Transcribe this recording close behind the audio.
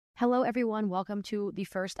Hello, everyone. Welcome to the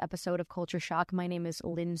first episode of Culture Shock. My name is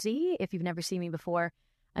Lindsay. If you've never seen me before,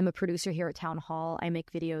 I'm a producer here at Town Hall. I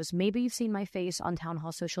make videos. Maybe you've seen my face on Town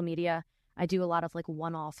Hall social media. I do a lot of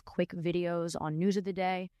one-off quick videos on news of the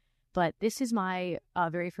day. But this is my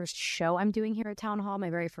very first show I'm doing here at Town Hall,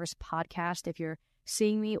 my very first podcast. If you're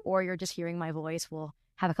seeing me or you're just hearing my voice, we'll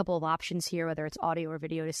have a couple of options here, whether it's audio or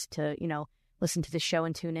video, just to listen to the show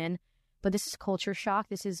and tune in. But this is Culture Shock.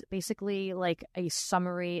 This is basically like a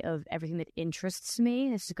summary of everything that interests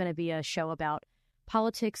me. This is going to be a show about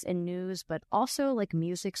politics and news, but also like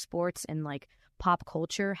music, sports, and like pop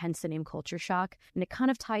culture, hence the name Culture Shock. And it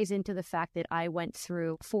kind of ties into the fact that I went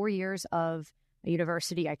through 4 years of a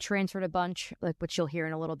university. I transferred a bunch, which you'll hear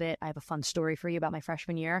in a little bit. I have a fun story for you about my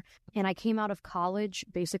freshman year. And I came out of college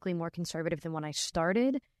basically more conservative than when I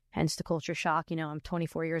started, hence the Culture Shock. I'm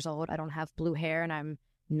 24 years old. I don't have blue hair, and I'm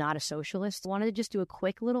not a socialist. I wanted to just do a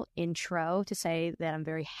quick little intro to say that I'm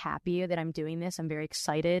very happy that I'm doing this. I'm very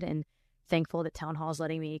excited and thankful that Town Hall is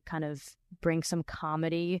letting me kind of bring some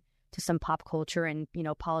comedy to some pop culture and,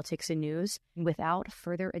 politics and news. Without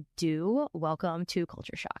further ado, welcome to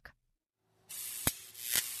Culture Shock.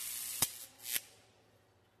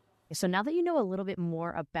 So now that you know a little bit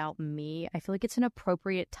more about me, I feel like it's an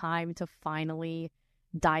appropriate time to finally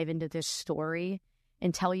dive into this story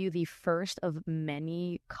and tell you the first of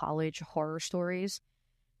many college horror stories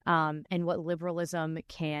and what liberalism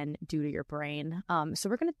can do to your brain. So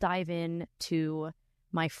we're going to dive into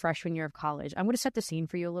my freshman year of college. I'm going to set the scene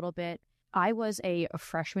for you a little bit. I was a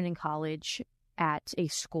freshman in college at a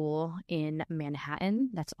school in Manhattan.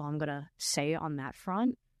 That's all I'm going to say on that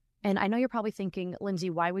front. And I know you're probably thinking, Lindsay,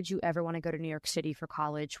 why would you ever want to go to New York City for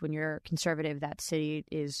college when you're conservative? That city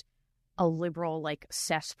is a liberal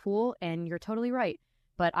cesspool, and you're totally right.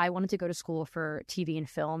 But I wanted to go to school for TV and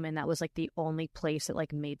film, and that was the only place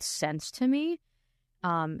that made sense to me.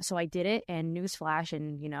 So I did it, and newsflash,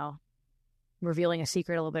 and revealing a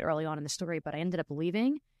secret a little bit early on in the story, but I ended up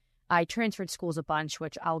leaving. I transferred schools a bunch,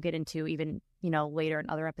 which I'll get into even later in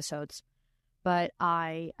other episodes. But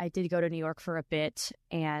I did go to New York for a bit,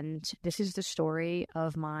 and this is the story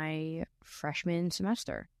of my freshman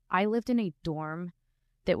semester. I lived in a dorm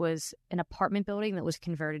that was an apartment building that was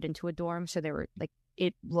converted into a dorm, so they were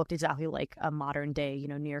it looked exactly like a modern day,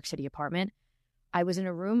 New York City apartment. I was in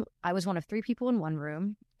a room. I was one of 3 people in one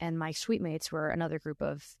room, and my suite mates were another group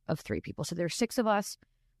of 3 people. So there were 6 of us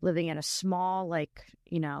living in a small,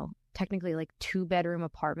 technically 2-bedroom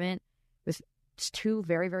apartment with 2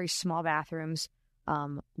 very, very small bathrooms,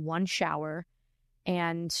 1 shower.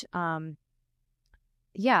 And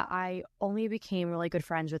I only became really good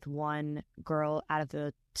friends with 1 girl out of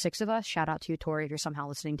the 6 of us. Shout out to you, Tori, if you're somehow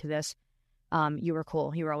listening to this. You were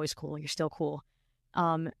cool. You were always cool. You're still cool.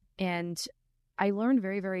 And I learned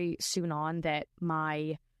very, very soon on that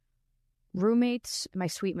my roommates, my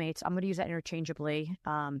suite mates, I'm going to use that interchangeably.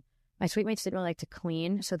 My suite mates didn't really like to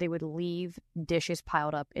clean, so they would leave dishes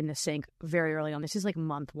piled up in the sink very early on. This is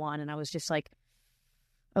month 1, and I was just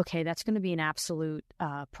okay, that's going to be an absolute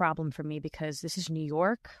problem for me because this is New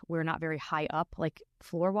York. We're not very high up,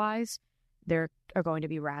 floor-wise. There are going to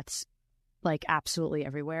be rats, absolutely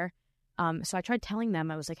everywhere. So I tried telling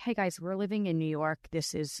them, I was hey guys, we're living in New York.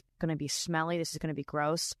 This is going to be smelly. This is going to be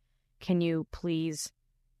gross. Can you please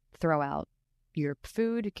throw out your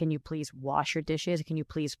food? Can you please wash your dishes? Can you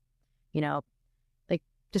please,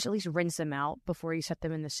 just at least rinse them out before you set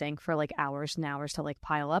them in the sink for hours and hours to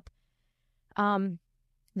pile up.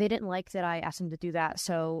 They didn't like that I asked them to do that.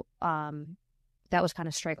 So, that was kind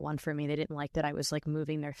of strike 1 for me. They didn't like that I was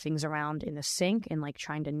moving their things around in the sink and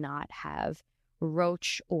trying to not have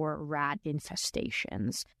roach or rat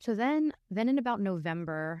infestations. So then in about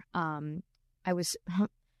November, I was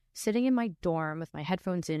sitting in my dorm with my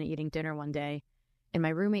headphones in, eating dinner one day, and my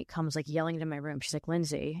roommate comes yelling into my room. She's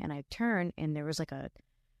Lindsay, and I turn, and there was I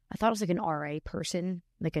thought it was an RA person,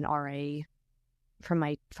 an RA from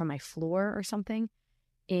my floor or something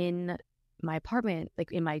in my apartment,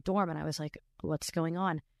 in my dorm, and I was what's going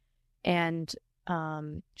on? And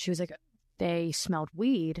she was they smelled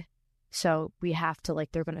weed. So we have to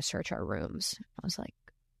they're going to search our rooms. I was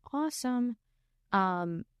awesome.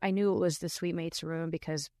 I knew it was the suite mate's room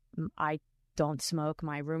because I don't smoke.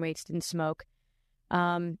 My roommates didn't smoke.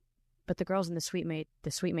 But the girls in the suite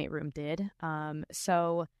mate room did.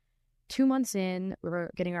 So 2 months in, we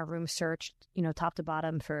were getting our room searched, top to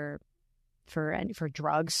bottom for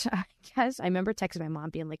drugs, I guess. I remember texting my mom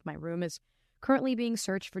being my room is currently being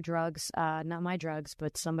searched for drugs, not my drugs,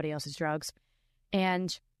 but somebody else's drugs.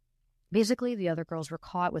 And basically, the other girls were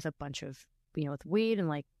caught with a bunch of, with weed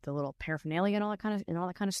and the little paraphernalia and all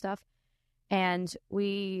that kind of stuff. And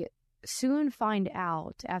we soon find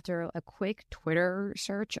out after a quick Twitter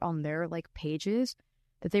search on their like pages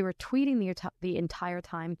that they were tweeting the entire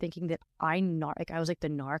time thinking that I was like the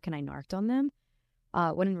narc and I narked on them.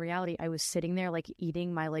 When in reality, I was sitting there like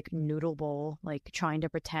eating my like noodle bowl, like trying to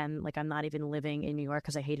pretend like I'm not even living in New York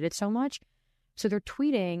because I hated it so much. So they're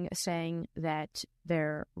tweeting saying that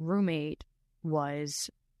their roommate was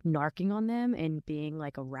narking on them and being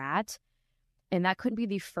like a rat. And that couldn't be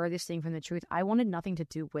the furthest thing from the truth. I wanted nothing to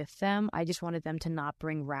do with them. I just wanted them to not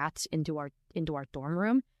bring rats into our dorm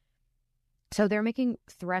room. So they're making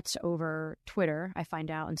threats over Twitter, I find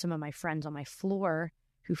out, and some of my friends on my floor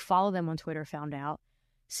who follow them on Twitter found out,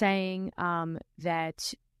 saying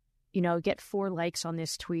that, get 4 likes on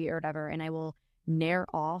this tweet or whatever, and I will nair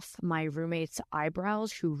off my roommate's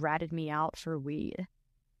eyebrows who ratted me out for weed.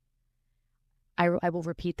 I will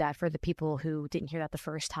repeat that for the people who didn't hear that the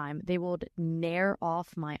first time. They would nair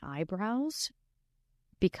off my eyebrows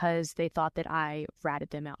because they thought that I ratted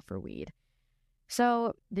them out for weed.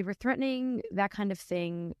 So they were threatening that kind of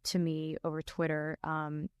thing to me over Twitter.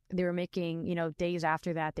 They were making, days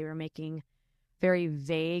after that, they were making very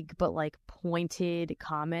vague but like pointed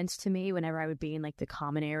comments to me whenever I would be in like the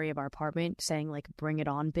common area of our apartment, saying like, "Bring it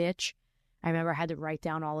on, bitch." I remember I had to write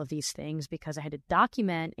down all of these things because I had to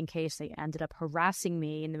document in case they ended up harassing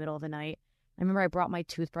me in the middle of the night. I remember I brought my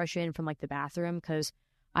toothbrush in from like the bathroom because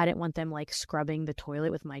I didn't want them like scrubbing the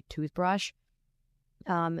toilet with my toothbrush.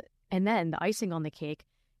 And then the icing on the cake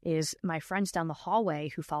is my friends down the hallway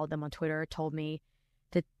who followed them on Twitter told me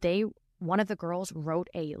that one of the girls wrote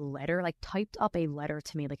a letter, like typed up a letter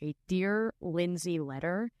to me, like a Dear Lindsay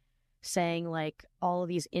letter, saying like all of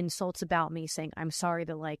these insults about me, saying I'm sorry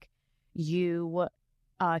that like you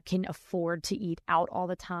can afford to eat out all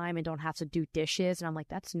the time and don't have to do dishes. And I'm like,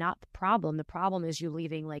 that's not the problem. The problem is you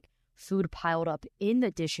leaving like food piled up in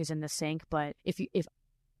the dishes in the sink. But if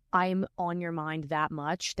I'm on your mind that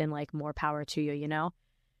much, then like more power to you,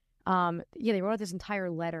 they wrote this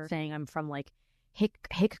entire letter saying I'm from like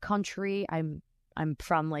hick country. I'm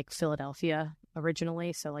from like Philadelphia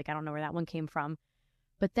originally, so like I don't know where that one came from.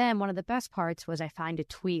 But then one of the best parts was I find a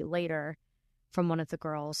tweet later from one of the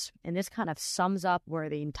girls, and this kind of sums up where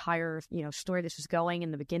the entire story this was going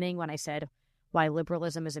in the beginning when I said why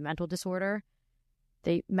liberalism is a mental disorder.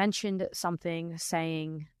 They mentioned something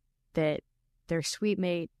saying that their sweet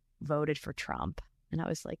mate voted for Trump. And I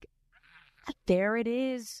was like, there it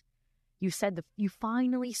is. You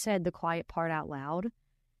finally said the quiet part out loud.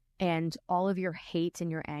 And all of your hate and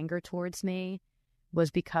your anger towards me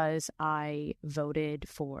was because I voted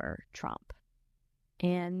for Trump.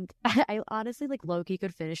 And I honestly like low-key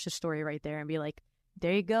could finish the story right there and be like,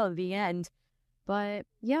 there you go, the end. But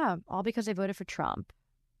yeah, all because I voted for Trump.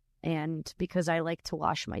 And because I like to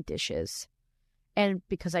wash my dishes. And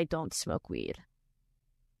because I don't smoke weed.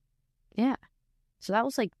 Yeah. So that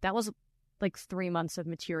was like 3 months of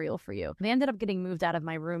material for you. They ended up getting moved out of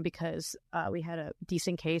my room because we had a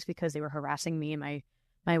decent case because they were harassing me and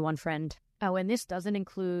my one friend. Oh, and this doesn't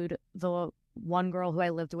include the one girl who I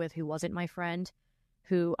lived with who wasn't my friend,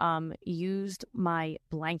 who used my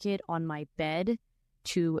blanket on my bed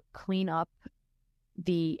to clean up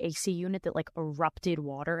the AC unit that like erupted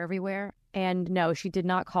water everywhere. And no, she did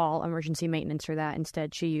not call emergency maintenance for that.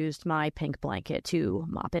 Instead, she used my pink blanket to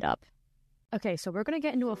mop it up. Okay, so we're going to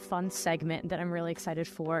get into a fun segment that I'm really excited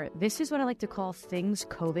for. This is what I like to call things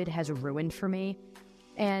COVID has ruined for me.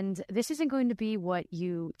 And this isn't going to be what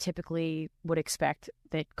you typically would expect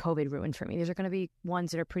that COVID ruined for me. These are going to be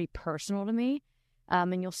ones that are pretty personal to me.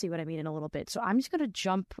 And you'll see what I mean in a little bit. So I'm just going to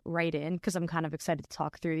jump right in because I'm kind of excited to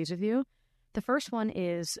talk through these with you. The first one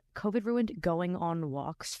is COVID ruined going on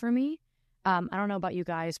walks for me. I don't know about you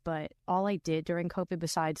guys, but all I did during COVID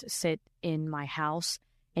besides sit in my house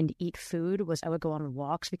and eat food was I would go on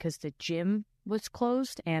walks because the gym was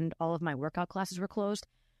closed and all of my workout classes were closed.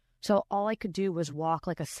 So all I could do was walk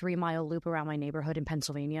like a 3-mile loop around my neighborhood in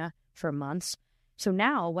Pennsylvania for months. So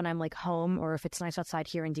now when I'm like home or if it's nice outside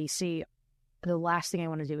here in DC, the last thing I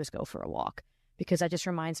want to do is go for a walk because that just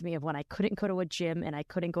reminds me of when I couldn't go to a gym and I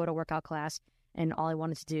couldn't go to workout class and all I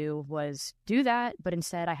wanted to do was do that. But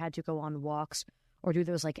instead I had to go on walks or do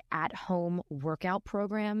those like at-home workout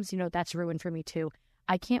programs. That's ruined for me too.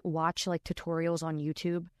 I can't watch like tutorials on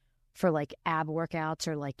YouTube for like ab workouts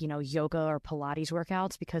or like, yoga or Pilates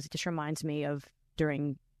workouts because it just reminds me of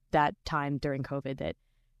during that time during COVID that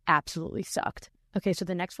absolutely sucked. Okay, so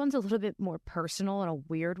the next one's a little bit more personal in a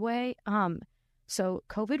weird way. So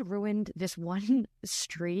COVID ruined this one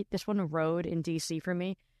road in DC for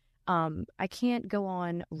me. I can't go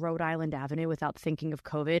on Rhode Island Avenue without thinking of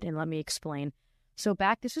COVID, and let me explain. So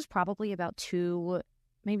this was probably about 2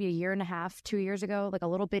 maybe a year and a half, 2 years ago, like a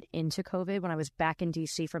little bit into COVID when I was back in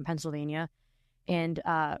DC from Pennsylvania. And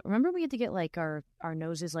remember we had to get like our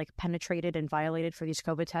noses like penetrated and violated for these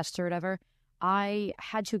COVID tests or whatever. I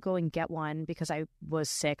had to go and get one because I was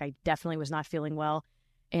sick. I definitely was not feeling well.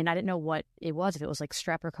 And I didn't know what it was, if it was like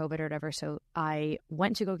strep or COVID or whatever. So I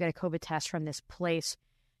went to go get a COVID test from this place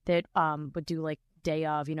that would do like day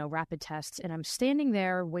of, rapid tests. And I'm standing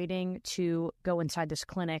there waiting to go inside this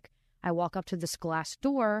clinic. I walk up to this glass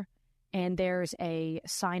door and there's a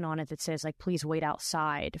sign on it that says like, please wait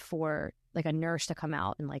outside for like a nurse to come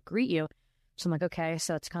out and like greet you. So I'm like, okay,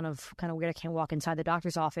 so it's kind of weird. I can't walk inside the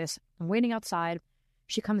doctor's office. I'm waiting outside.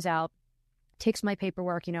 She comes out, takes my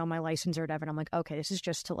paperwork, my license or whatever. And I'm like, okay, this is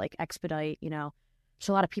just to like expedite,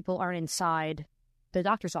 So a lot of people aren't inside the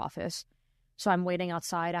doctor's office. So I'm waiting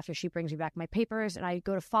outside after she brings me back my papers, and I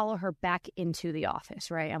go to follow her back into the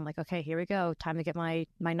office, right? I'm like, okay, here we go. Time to get my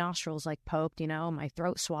nostrils like poked, my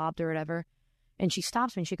throat swabbed or whatever. And she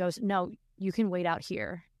stops me and she goes, no, you can wait out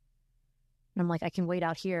here. And I'm like, I can wait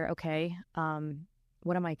out here. Okay.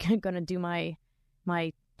 What am I going to do my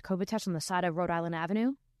COVID test on the side of Rhode Island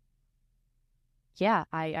Avenue? Yeah,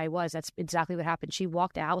 I was. That's exactly what happened. She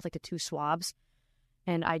walked out with like the 2 swabs,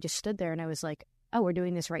 and I just stood there and I was like, oh, we're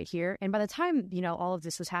doing this right here. And by the time, all of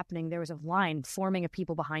this was happening, there was a line forming of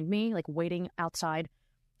people behind me, like waiting outside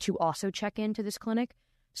to also check into this clinic.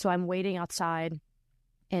 So I'm waiting outside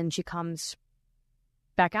and she comes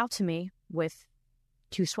back out to me with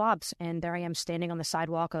 2 swabs. And there I am standing on the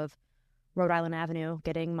sidewalk of Rhode Island Avenue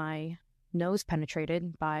getting my nose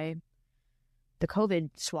penetrated by the COVID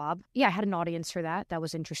swab. Yeah, I had an audience for that. That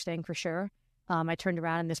was interesting for sure. I turned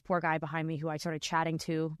around and this poor guy behind me who I started chatting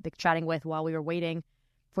with while we were waiting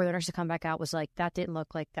for the nurse to come back out was like, that didn't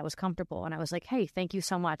look like that was comfortable. And I was like, hey, thank you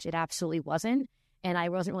so much. It absolutely wasn't. And I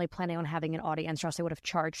wasn't really planning on having an audience or else I would have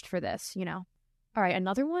charged for this, All right,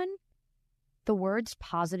 another one. The words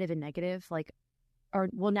positive and negative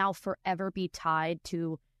will now forever be tied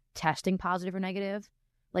to testing positive or negative.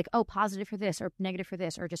 Like, oh, positive for this or negative for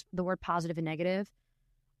this, or just the word positive and negative.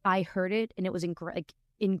 I heard it and it was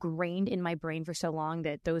ingrained in my brain for so long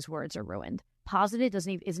that those words are ruined. Positive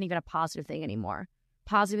isn't even a positive thing anymore.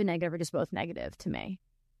 Positive and negative are just both negative to me.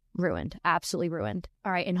 Ruined. Absolutely ruined.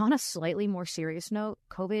 All right. And on a slightly more serious note,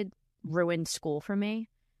 COVID ruined school for me.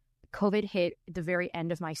 COVID hit at the very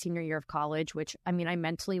end of my senior year of college, which, I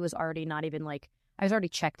mentally was already not even I was already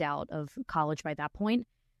checked out of college by that point.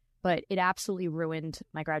 But it absolutely ruined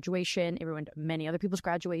my graduation. It ruined many other people's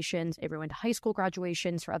graduations. It ruined high school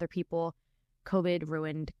graduations for other people. COVID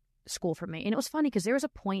ruined school for me. And it was funny because there was a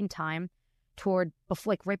point in time right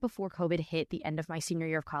before COVID hit the end of my senior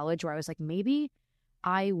year of college where I was like, maybe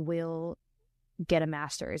I will get a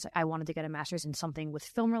master's. I wanted to get a master's in something with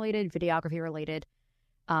film related, videography related.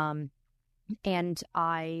 And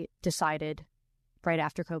I decided right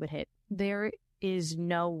after COVID hit, there is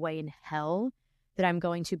no way in hell that I'm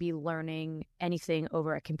going to be learning anything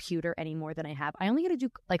over a computer any more than I have. I only got to do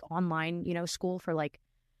online, school for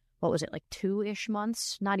what was it, 2-ish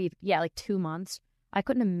months? Not even, yeah, 2 months. I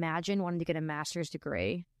couldn't imagine wanting to get a master's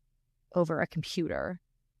degree over a computer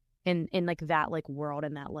in that world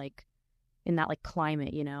and that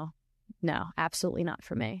climate, No, absolutely not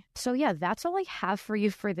for me. So yeah, that's all I have for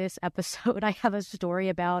you for this episode. I have a story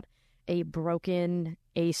about a broken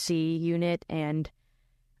AC unit and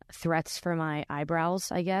threats for my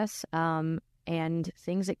eyebrows, I guess, and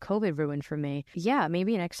things that COVID ruined for me. Yeah,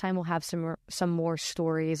 maybe next time we'll have some more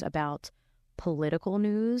stories about political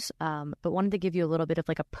news, but wanted to give you a little bit of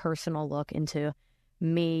a personal look into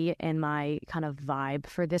me and my kind of vibe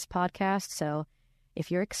for this podcast. So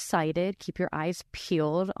if you're excited, keep your eyes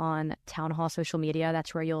peeled on Town Hall social media.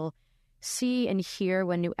 That's where you'll see and hear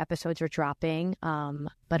when new episodes are dropping.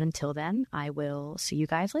 But until then, I will see you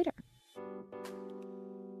guys later.